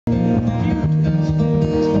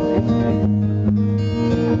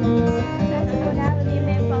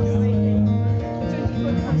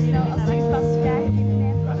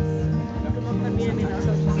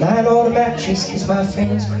actress, cause my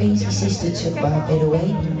friend's crazy sister took my bed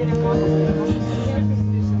away.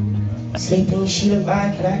 Sleeping, she looked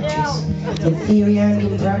like an actress, in theory and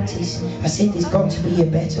in practice. I said there's got to be a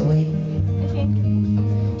better way.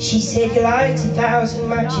 She said you light 1,000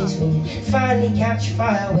 matches when you finally catch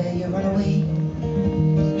fire where you run away.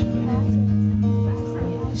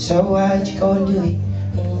 So why'd you go and do it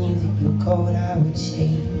when you knew that you were going, I would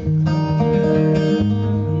stay.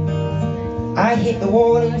 I hit the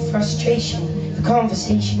wall in frustration, the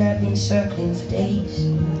conversation had been circling for days.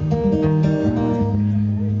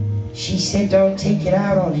 She said don't take it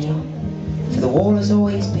out on him, for the wall has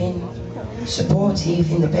always been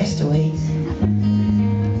supportive in the best of ways.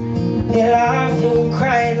 They're laughing and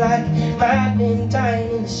crying like madmen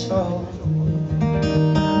dying in the soul.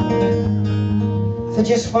 For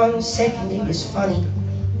just 1 second it was funny,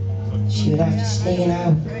 she would have to stay and I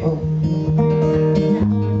would go.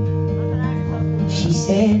 She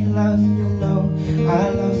said, love, you know I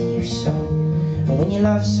love you so. And when you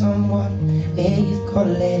love someone, well, you've got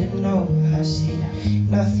to let them know. I said,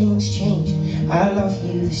 nothing's changed, I love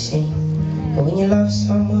you the same. But when you love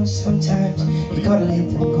someone, sometimes you've got to let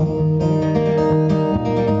them go.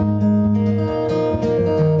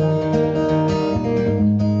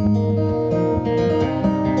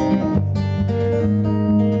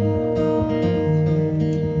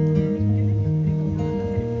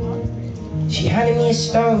 She handed me a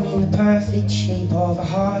stone in the perfect shape of a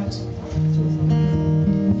heart.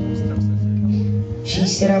 She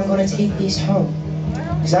said, I'm gonna take this home,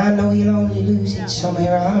 cause I know you'll only lose it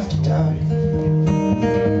somewhere after dark.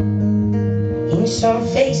 In some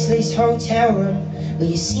faceless hotel room where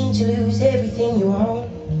you seem to lose everything you own.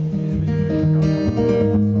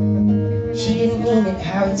 She didn't mean it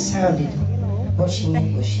how it sounded. What she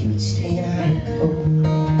meant was she would stay and I would go.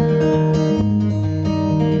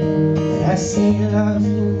 I say, love,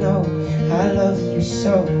 you know I love you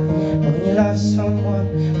so. But when you love someone,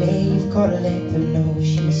 well, you've got to let them know.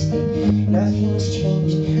 She said, nothing's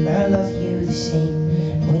changed, and I love you the same.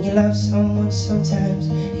 But when you love someone, sometimes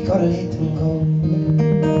you got to let them go.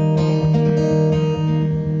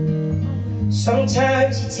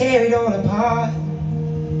 Sometimes you tear it all apart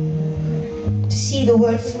to see the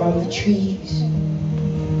wood from the trees.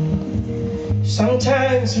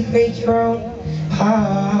 Sometimes you break your own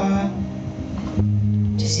heart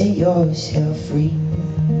to set yourself free.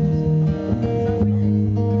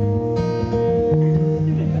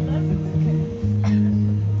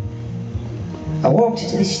 I walked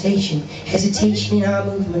into the station, hesitation in our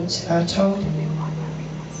movements, and I told him.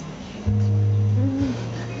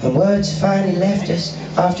 And words finally left us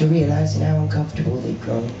after realizing how uncomfortable they'd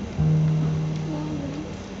grown.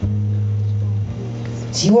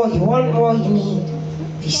 See, what you want or what you need,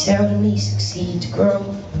 they seldomly succeed to grow.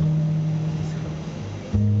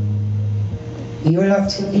 We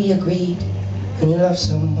reluctantly agreed, when you love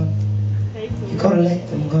someone, you gotta let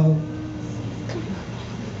them go.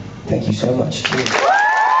 Thank you so much. Cheers.